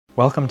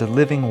Welcome to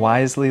Living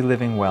Wisely,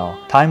 Living Well,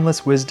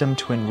 timeless wisdom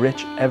to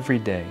enrich every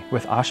day,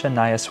 with Asha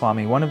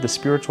Nayaswami, one of the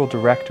spiritual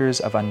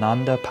directors of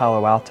Ananda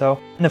Palo Alto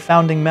and a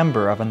founding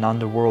member of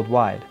Ananda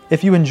Worldwide.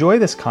 If you enjoy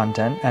this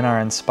content and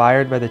are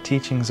inspired by the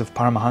teachings of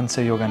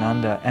Paramahansa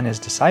Yogananda and his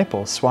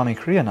disciple, Swami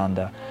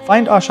Kriyananda,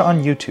 find Asha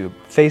on YouTube,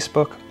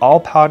 Facebook,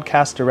 all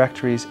podcast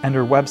directories, and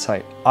her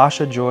website,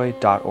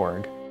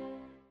 ashajoy.org.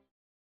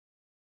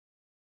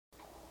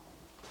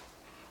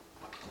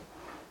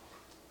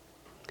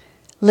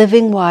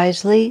 Living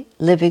Wisely,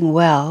 Living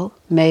Well,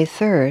 May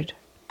 3rd.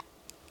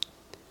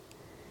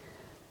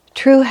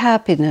 True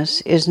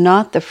happiness is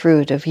not the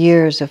fruit of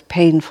years of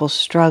painful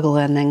struggle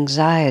and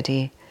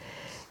anxiety.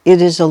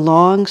 It is a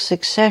long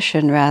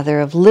succession, rather,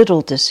 of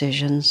little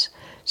decisions,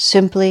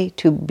 simply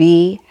to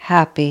be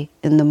happy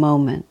in the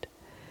moment.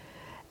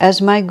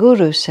 As my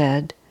Guru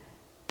said,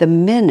 the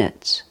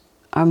minutes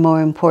are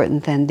more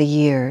important than the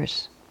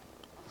years.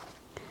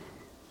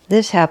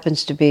 This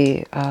happens to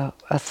be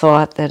a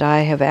thought that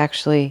I have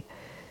actually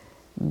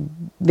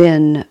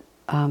been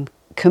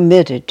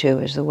committed to,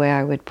 is the way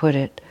I would put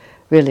it,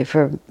 really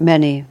for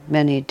many,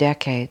 many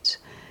decades.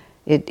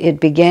 It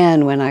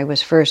began when I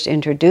was first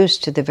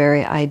introduced to the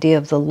very idea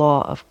of the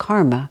law of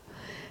karma.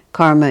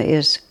 Karma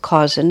is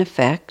cause and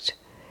effect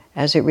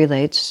as it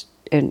relates,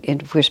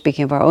 if we're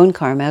speaking of our own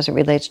karma, as it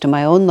relates to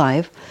my own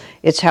life.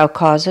 It's how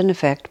cause and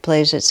effect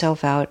plays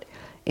itself out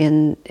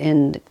in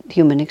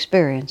human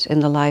experience,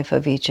 in the life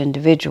of each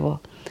individual.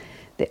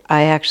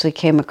 I actually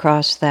came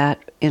across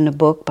that in a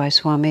book by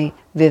Swami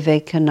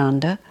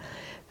Vivekananda.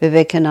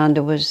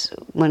 Vivekananda was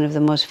one of the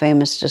most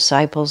famous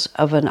disciples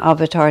of an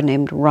avatar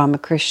named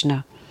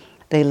Ramakrishna.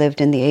 They lived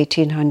in the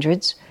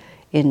 1800s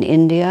in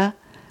India.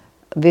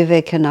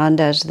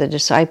 Vivekananda, as the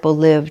disciple,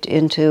 lived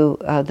into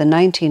the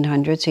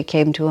 1900s. He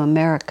came to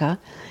America.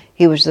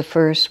 He was the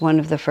first, one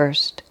of the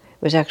first,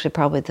 was actually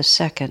probably the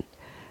second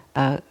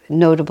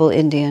notable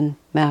Indian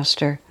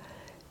master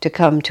to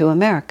come to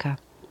America.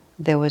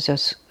 There was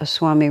a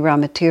Swami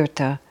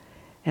Ramatirtha,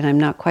 and I'm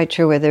not quite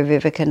sure whether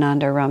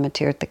Vivekananda or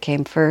Ramatirtha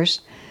came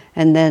first,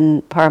 and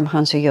then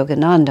Paramahansa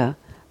Yogananda,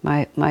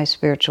 my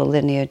spiritual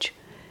lineage,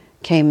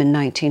 came in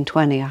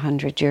 1920,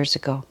 100 years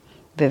ago.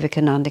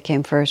 Vivekananda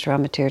came first,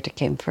 Ramatirtha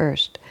came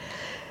first.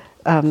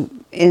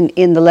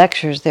 In the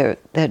lectures that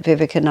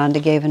Vivekananda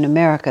gave in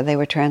America, they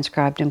were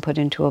transcribed and put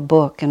into a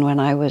book, and when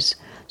I was,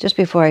 just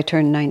before I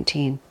turned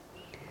 19,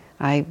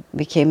 I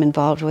became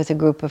involved with a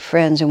group of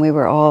friends, and we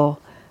were all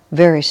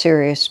very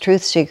serious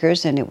truth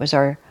seekers, and it was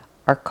our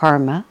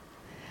karma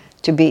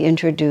to be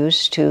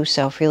introduced to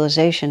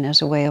self-realization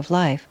as a way of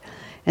life.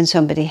 And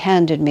somebody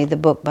handed me the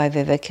book by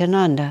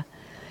Vivekananda,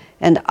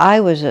 and I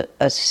was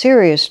a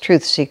serious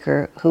truth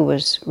seeker who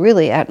was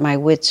really at my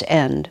wit's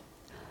end,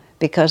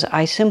 because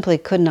I simply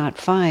could not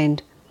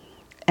find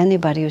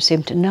anybody who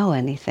seemed to know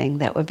anything.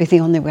 That would be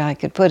the only way I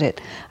could put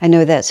it. I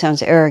know that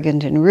sounds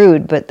arrogant and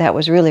rude, but that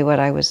was really what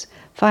I was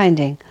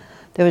finding.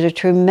 There was a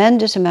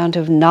tremendous amount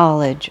of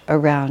knowledge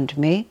around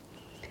me,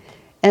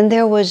 and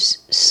there was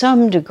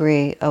some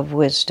degree of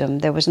wisdom.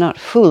 There was not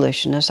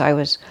foolishness. I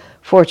was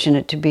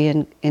fortunate to be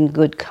in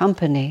good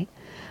company.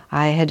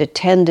 I had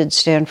attended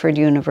Stanford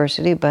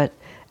University, but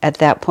at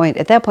that point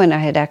I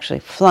had actually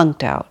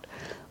flunked out,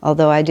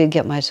 although I did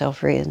get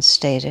myself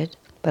reinstated,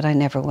 but I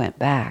never went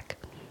back.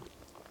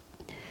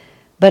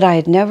 But I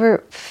had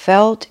never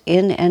felt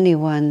in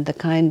anyone the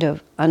kind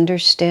of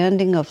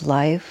understanding of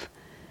life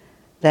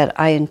that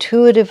I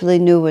intuitively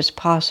knew was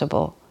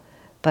possible,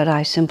 but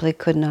I simply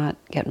could not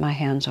get my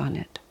hands on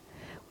it,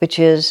 which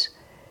is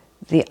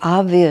the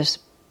obvious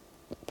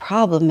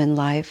problem in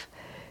life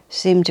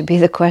seemed to be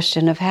the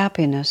question of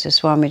happiness, as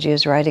Swamiji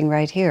is writing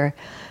right here.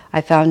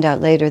 I found out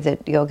later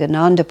that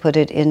Yogananda put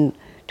it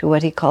into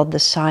what he called the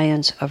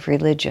science of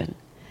religion.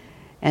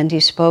 And he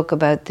spoke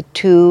about the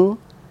two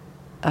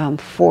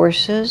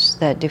forces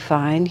that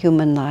define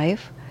human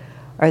life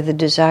are the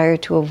desire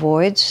to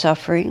avoid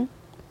suffering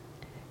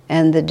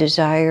and the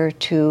desire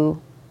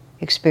to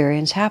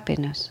experience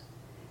happiness.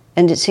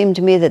 And it seemed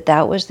to me that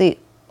that was the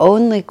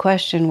only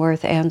question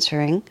worth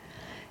answering.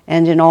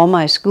 And in all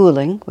my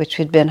schooling, which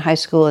had been high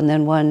school and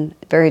then one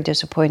very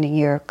disappointing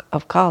year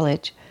of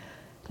college,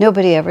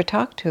 nobody ever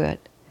talked to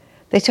it.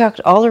 They talked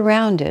all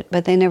around it,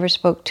 but they never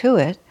spoke to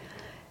it.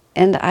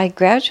 And I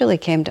gradually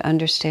came to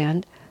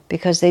understand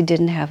because they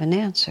didn't have an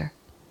answer.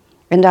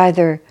 And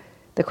either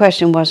the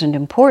question wasn't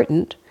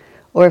important,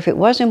 or if it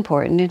was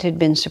important, it had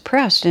been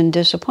suppressed in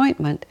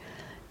disappointment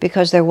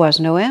because there was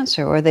no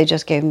answer, or they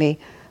just gave me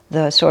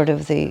the sort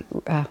of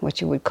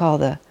what you would call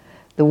the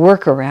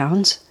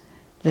workarounds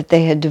that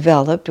they had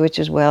developed, which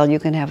is, well, you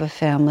can have a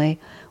family,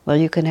 well,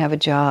 you can have a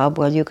job,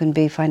 well, you can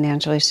be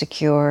financially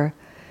secure,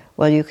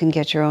 well, you can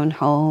get your own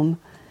home,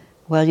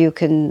 well, you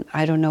can,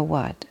 I don't know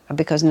what,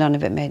 because none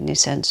of it made any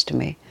sense to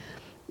me.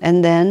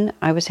 And then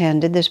I was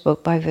handed this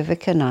book by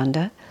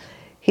Vivekananda.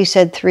 He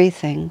said three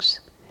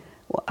things.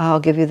 I'll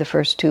give you the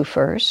first two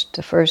first.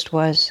 The first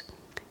was,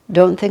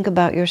 don't think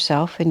about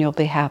yourself and you'll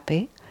be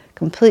happy.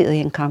 Completely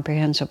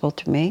incomprehensible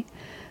to me.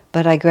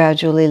 But I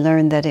gradually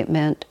learned that it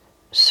meant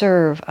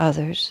serve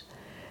others.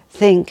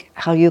 think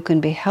how you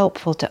can be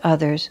helpful to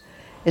others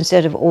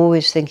instead of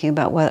always thinking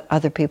about what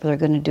other people are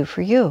going to do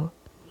for you.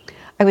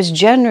 I was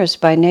generous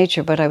by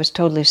nature, but I was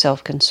totally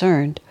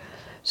self-concerned.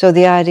 So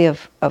the idea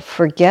of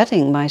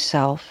forgetting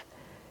myself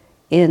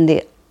in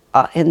the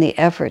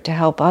effort to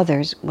help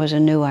others was a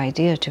new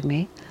idea to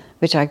me,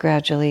 which I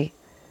gradually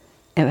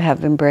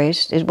have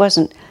embraced. It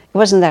wasn't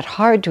that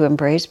hard to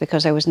embrace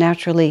because I was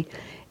naturally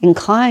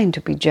inclined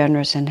to be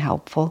generous and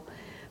helpful,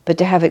 but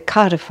to have it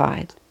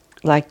codified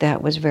like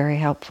that was very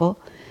helpful.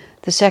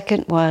 The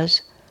second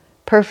was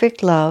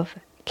perfect love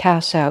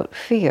casts out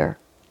fear.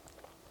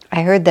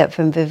 I heard that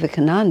from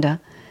Vivekananda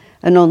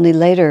and only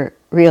later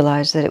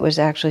realized that it was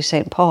actually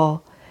St.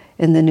 Paul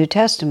in the New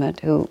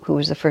Testament who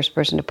was the first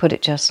person to put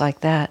it just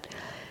like that.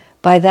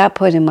 By that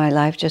point in my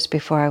life, just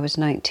before I was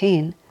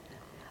 19,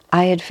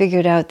 I had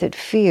figured out that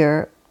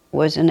fear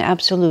was an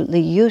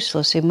absolutely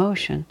useless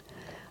emotion.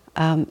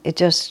 It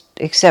just,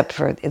 except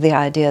for the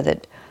idea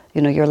that,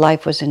 your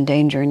life was in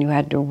danger and you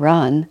had to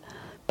run.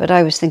 But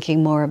I was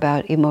thinking more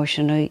about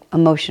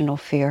emotional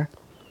fear,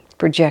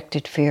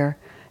 projected fear,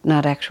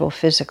 not actual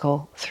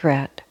physical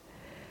threat.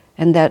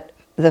 And that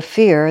the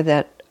fear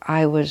that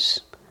I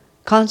was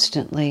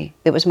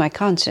it was my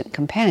constant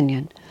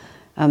companion,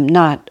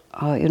 not,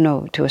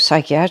 to a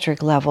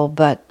psychiatric level,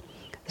 but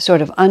the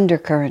sort of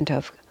undercurrent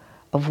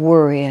of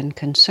worry and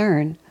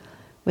concern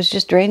was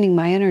just draining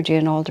my energy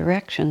in all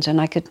directions, and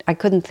I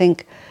couldn't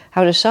think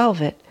how to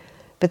solve it.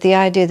 But the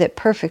idea that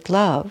perfect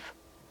love,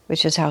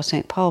 which is how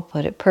St. Paul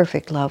put it,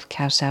 perfect love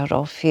casts out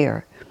all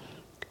fear,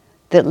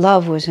 that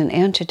love was an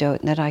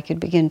antidote and that I could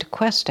begin to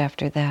quest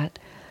after that,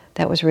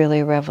 that was really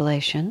a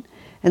revelation.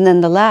 And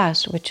then the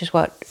last, which is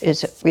what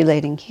is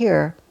relating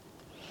here,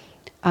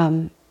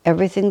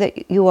 everything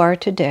that you are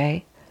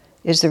today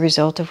is the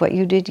result of what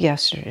you did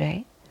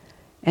yesterday,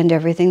 and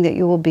everything that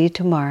you will be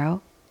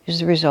tomorrow is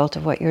the result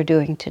of what you're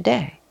doing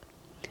today.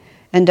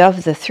 And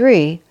of the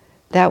three,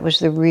 that was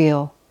the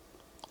real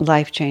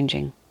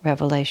life-changing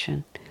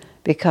revelation,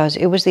 because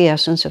it was the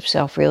essence of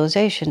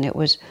self-realization. It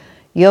was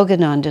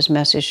Yogananda's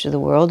message to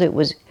the world. It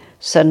was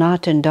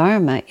Sanatana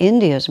Dharma,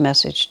 India's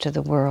message to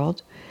the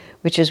world,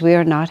 which is we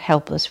are not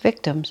helpless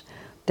victims.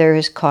 There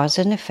is cause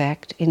and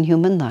effect in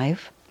human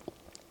life.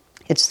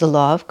 It's the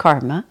law of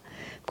karma.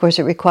 Of course,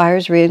 it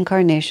requires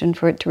reincarnation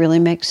for it to really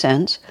make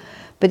sense.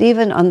 But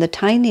even on the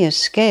tiniest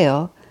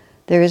scale,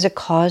 there is a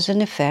cause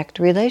and effect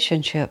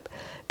relationship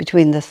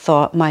between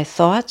my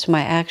thoughts,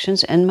 my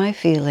actions, and my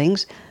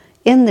feelings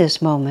in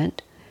this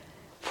moment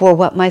for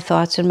what my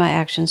thoughts and my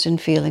actions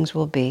and feelings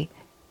will be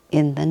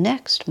in the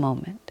next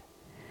moment.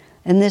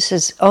 And this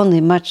is only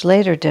much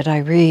later did I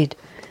read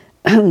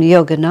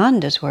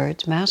Yogananda's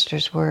words,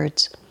 Master's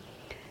words.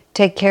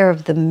 Take care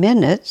of the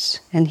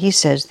minutes, and he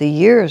says the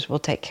years will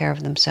take care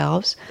of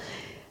themselves.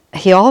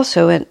 He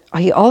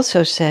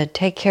also said,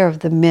 take care of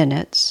the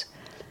minutes,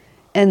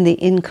 and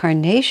the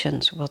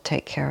incarnations will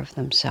take care of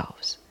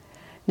themselves.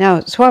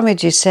 Now,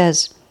 Swamiji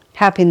says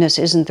happiness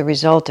isn't the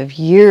result of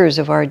years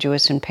of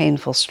arduous and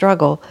painful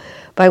struggle.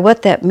 By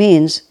what that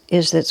means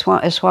is that,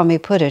 as Swami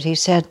put it, he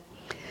said,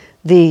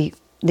 the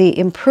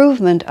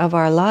improvement of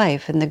our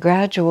life and the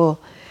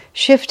gradual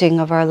shifting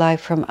of our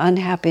life from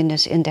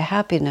unhappiness into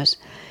happiness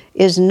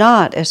is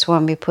not, as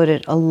Swami put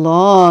it, a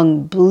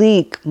long,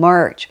 bleak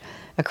march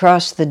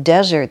across the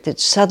desert that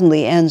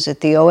suddenly ends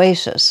at the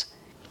oasis.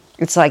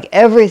 It's like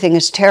everything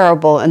is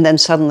terrible and then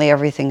suddenly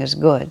everything is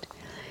good.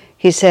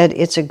 He said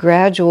it's a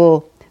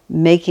gradual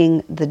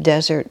making the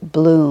desert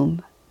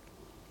bloom,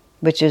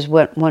 which is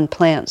what one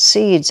plants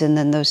seeds and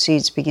then those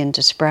seeds begin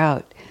to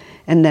sprout.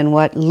 And then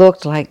what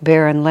looked like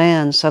barren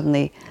land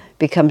suddenly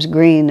becomes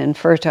green and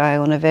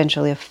fertile and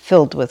eventually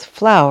filled with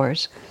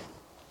flowers.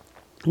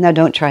 Now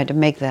don't try to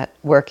make that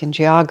work in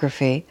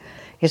geography.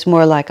 It's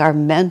more like our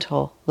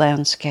mental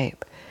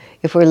landscape.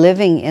 If we're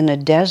living in a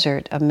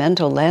desert, a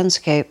mental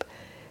landscape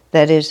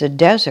that is a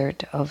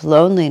desert of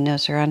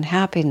loneliness or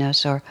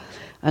unhappiness or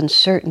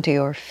uncertainty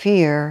or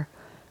fear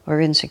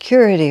or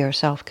insecurity or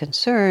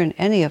self-concern,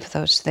 any of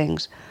those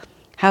things,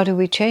 how do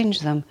we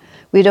change them?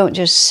 We don't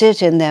just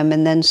sit in them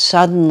and then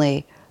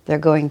suddenly they're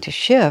going to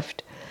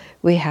shift.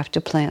 We have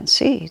to plant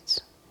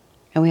seeds.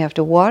 And we have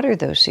to water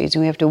those seeds,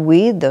 and we have to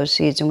weed those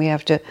seeds, and we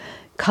have to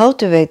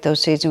cultivate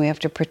those seeds, and we have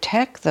to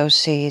protect those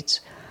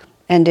seeds.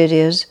 And it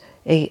is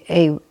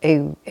a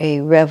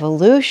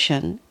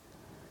revolution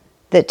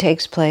that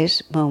takes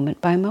place moment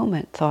by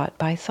moment, thought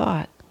by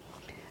thought.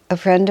 A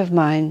friend of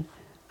mine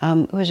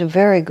who was a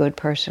very good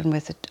person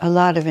with a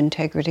lot of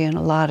integrity in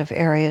a lot of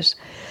areas,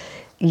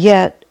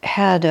 yet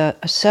had a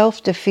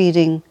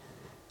self-defeating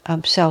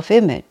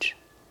self-image.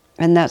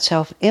 And that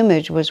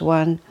self-image was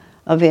one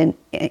of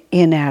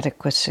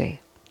inadequacy.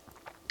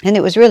 And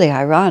it was really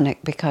ironic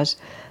because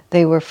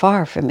they were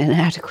far from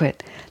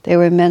inadequate. They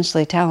were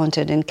immensely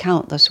talented in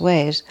countless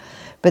ways,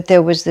 but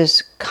there was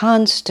this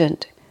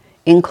constant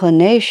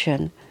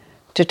inclination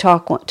to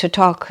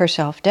talk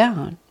herself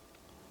down.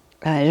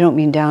 I don't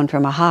mean down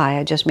from a high,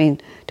 I just mean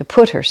to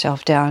put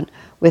herself down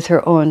with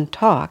her own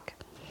talk.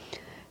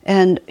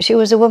 And she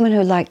was a woman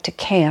who liked to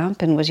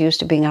camp and was used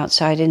to being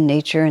outside in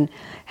nature and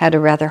had a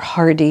rather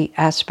hardy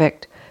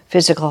aspect,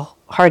 physical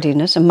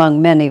hardiness.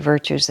 Among many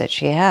virtues that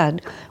she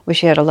had, was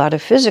she had a lot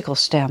of physical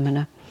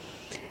stamina.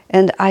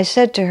 And I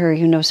said to her,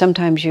 you know,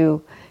 sometimes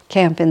you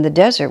camp in the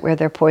desert where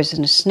there are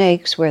poisonous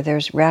snakes, where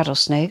there's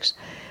rattlesnakes.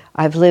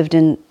 I've lived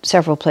in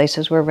several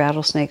places where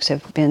rattlesnakes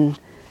have been,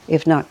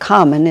 if not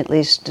common, at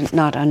least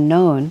not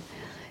unknown.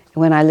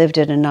 When I lived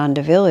at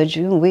Ananda Village,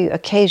 we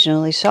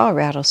occasionally saw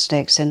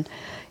rattlesnakes, and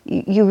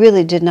you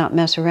really did not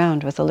mess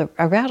around with a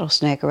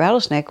rattlesnake. A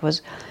rattlesnake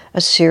was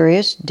a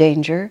serious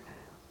danger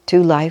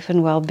to life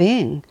and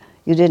well-being.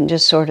 You didn't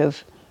just sort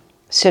of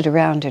sit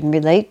around and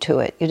relate to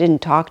it. You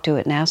didn't talk to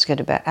it and ask it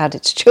about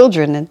its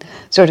children and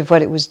sort of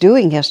what it was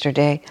doing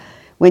yesterday.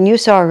 When you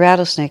saw a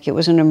rattlesnake, it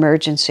was an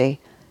emergency,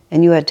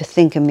 and you had to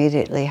think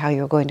immediately how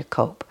you were going to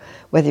cope,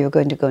 whether you were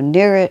going to go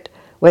near it,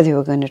 whether you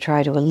were going to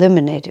try to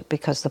eliminate it,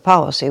 because the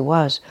policy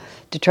was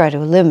to try to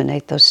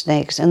eliminate those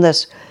snakes,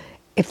 unless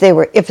if they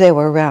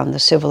were around the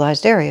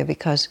civilized area,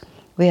 because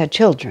we had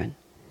children.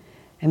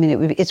 I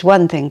mean, it's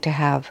one thing to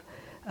have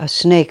a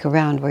snake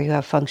around where you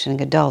have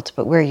functioning adults,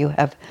 but where you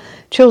have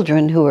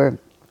children who are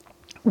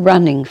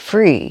running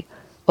free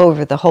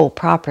over the whole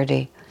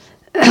property,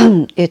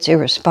 it's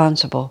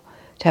irresponsible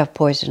to have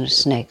poisonous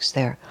snakes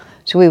there.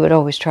 So we would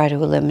always try to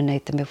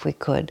eliminate them if we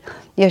could.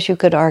 Yes, you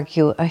could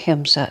argue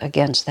ahimsa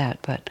against that,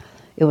 but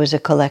it was a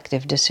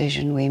collective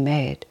decision we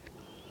made.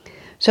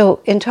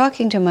 So in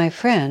talking to my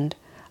friend,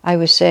 I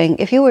was saying,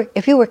 if you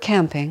were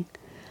camping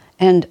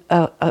and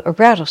a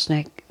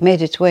rattlesnake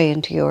made its way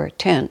into your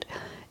tent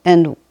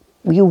and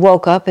you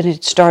woke up and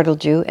it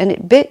startled you and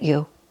it bit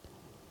you,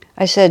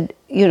 I said,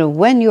 you know,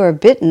 when you are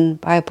bitten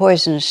by a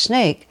poisonous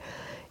snake,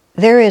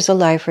 there is a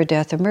life or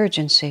death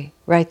emergency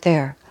right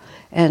there.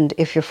 And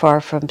if you're far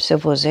from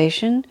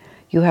civilization,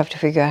 you have to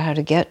figure out how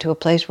to get to a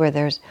place where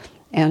there's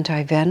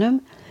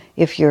anti-venom.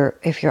 If you're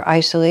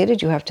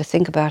isolated, you have to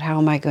think about, how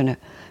am I going to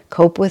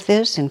cope with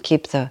this and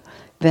keep the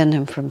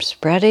venom from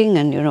spreading,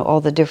 and, you know,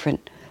 all the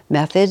different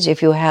methods.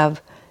 If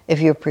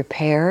you're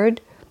prepared,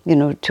 you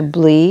know, to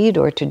bleed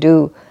or to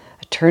do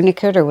a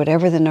tourniquet or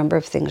whatever the number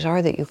of things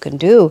are that you can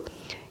do,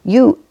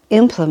 you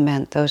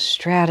implement those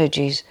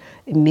strategies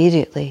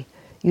immediately.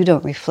 You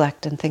don't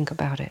reflect and think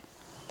about it.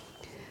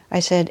 I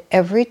said,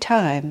 every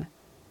time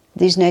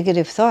these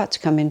negative thoughts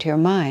come into your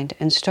mind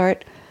and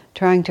start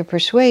trying to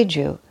persuade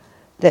you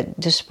that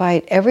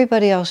despite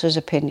everybody else's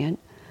opinion,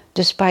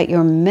 despite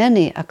your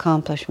many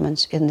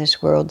accomplishments in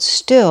this world,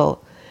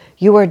 still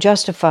you are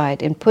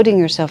justified in putting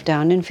yourself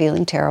down and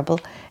feeling terrible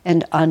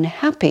and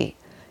unhappy.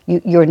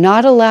 You're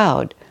not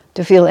allowed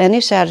to feel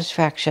any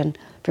satisfaction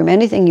from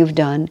anything you've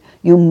done.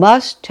 You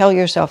must tell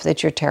yourself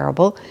that you're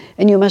terrible,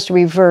 and you must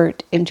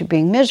revert into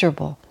being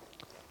miserable.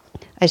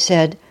 I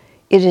said,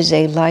 it is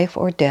a life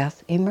or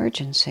death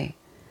emergency.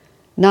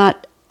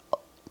 Not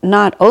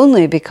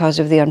only because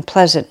of the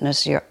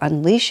unpleasantness you're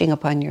unleashing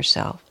upon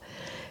yourself,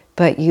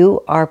 but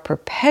you are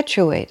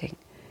perpetuating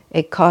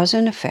a cause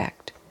and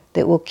effect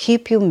that will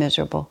keep you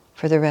miserable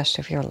for the rest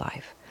of your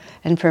life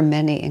and for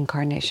many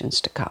incarnations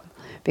to come,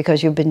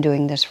 because you've been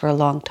doing this for a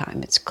long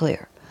time, it's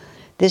clear.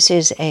 This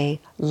is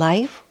a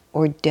life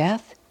or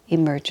death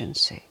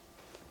emergency,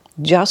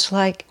 just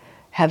like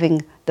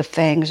having the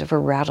fangs of a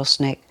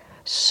rattlesnake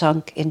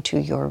sunk into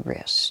your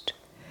wrist.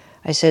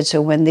 I said,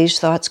 so when these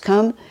thoughts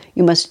come,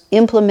 you must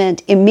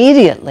implement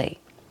immediately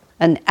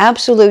an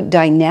absolute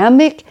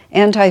dynamic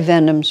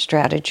anti-venom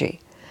strategy,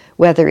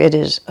 whether it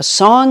is a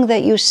song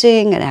that you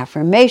sing, an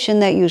affirmation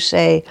that you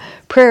say,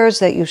 prayers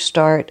that you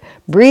start,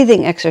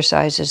 breathing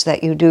exercises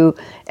that you do,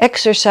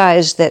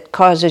 exercise that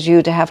causes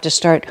you to have to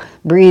start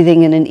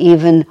breathing in an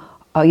even,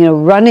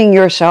 running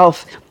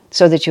yourself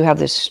so that you have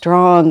this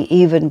strong,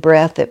 even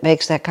breath that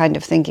makes that kind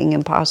of thinking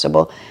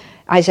impossible.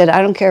 I said,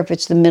 I don't care if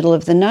it's the middle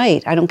of the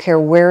night. I don't care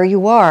where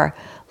you are.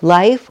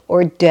 Life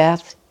or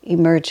death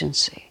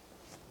emergency.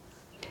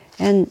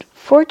 And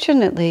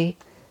fortunately,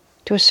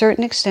 to a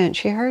certain extent,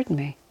 she heard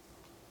me.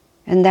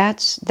 And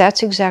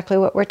that's exactly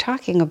what we're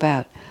talking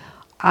about.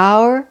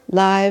 Our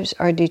lives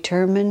are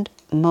determined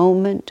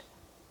moment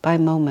by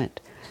moment.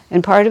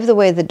 And part of the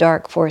way the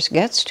dark force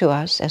gets to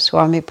us, as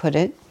Swami put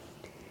it,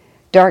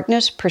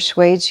 darkness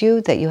persuades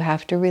you that you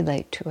have to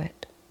relate to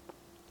it,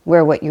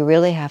 where what you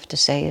really have to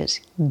say is,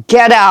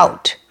 get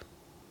out!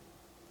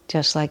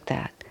 Just like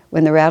that.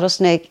 When the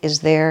rattlesnake is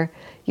there,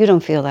 you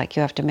don't feel like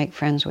you have to make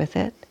friends with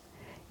it.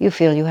 You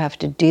feel you have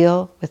to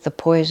deal with the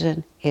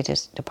poison it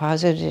has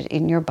deposited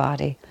in your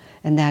body,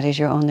 and that is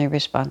your only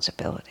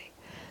responsibility.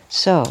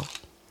 So,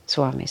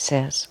 Swami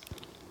says,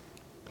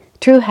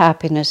 true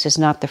happiness is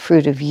not the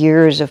fruit of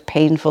years of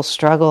painful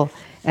struggle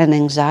and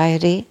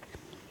anxiety.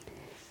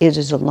 It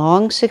is a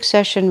long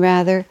succession,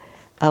 rather,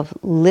 of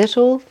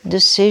little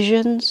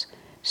decisions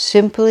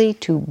simply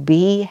to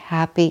be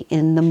happy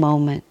in the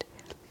moment.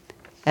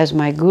 As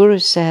my guru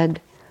said,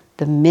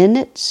 the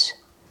minutes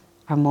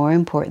are more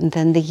important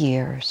than the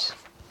years.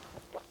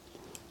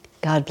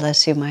 God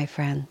bless you, my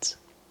friends.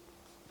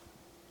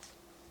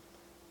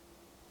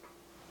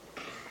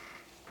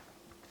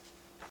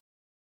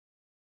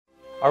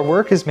 Our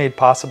work is made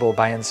possible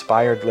by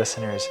inspired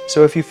listeners,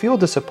 so if you feel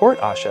to support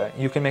Asha,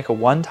 you can make a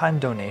one-time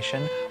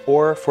donation,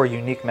 or for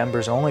unique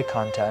members-only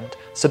content,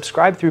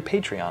 subscribe through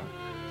Patreon.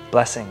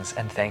 Blessings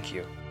and thank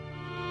you.